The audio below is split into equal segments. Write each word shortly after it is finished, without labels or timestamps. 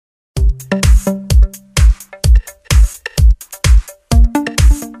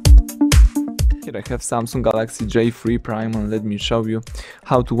Here I have Samsung Galaxy J3 Prime, and let me show you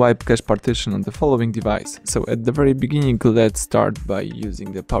how to wipe cache partition on the following device. So at the very beginning, let's start by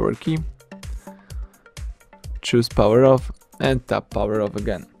using the power key. Choose power off and tap power off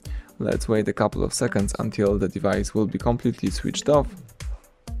again. Let's wait a couple of seconds until the device will be completely switched off.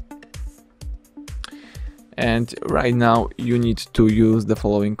 And right now you need to use the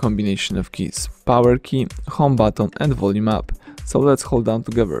following combination of keys: power key, home button and volume up. So let's hold down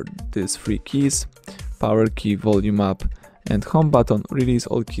together these three keys: power key, volume up and home button. Release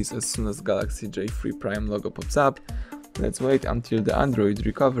all keys as soon as Galaxy J3 Prime logo pops up. Let's wait until the Android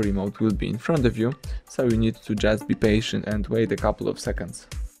recovery mode will be in front of you, so you need to just be patient and wait a couple of seconds.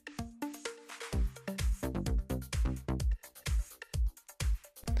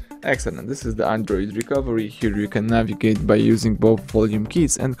 Excellent, this is the Android recovery. Here you can navigate by using both volume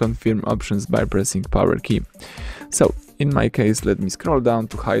keys and confirm options by pressing power key. So in my case, let me scroll down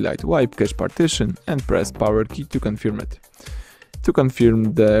to highlight wipe cache partition and press power key to confirm it. To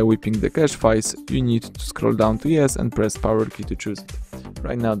confirm the wiping the cache files, you need to scroll down to yes and press power key to choose it.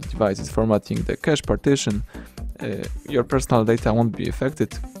 Right now the device is formatting the cache partition. Your personal data won't be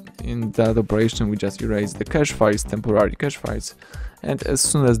affected. In that operation we just erase the cache files, temporary cache files, and as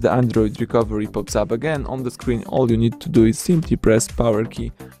soon as the Android recovery pops up again on the screen, all you need to do is simply press power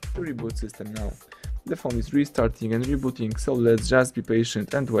key to reboot system now. The phone is restarting and rebooting, so let's just be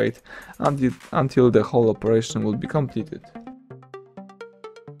patient and wait until the whole operation will be completed.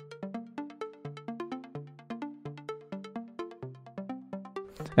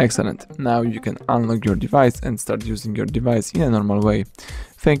 Excellent, now you can unlock your device and start using your device in a normal way.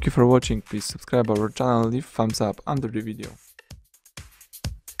 Thank you for watching, please subscribe our channel, leave thumbs up under the video.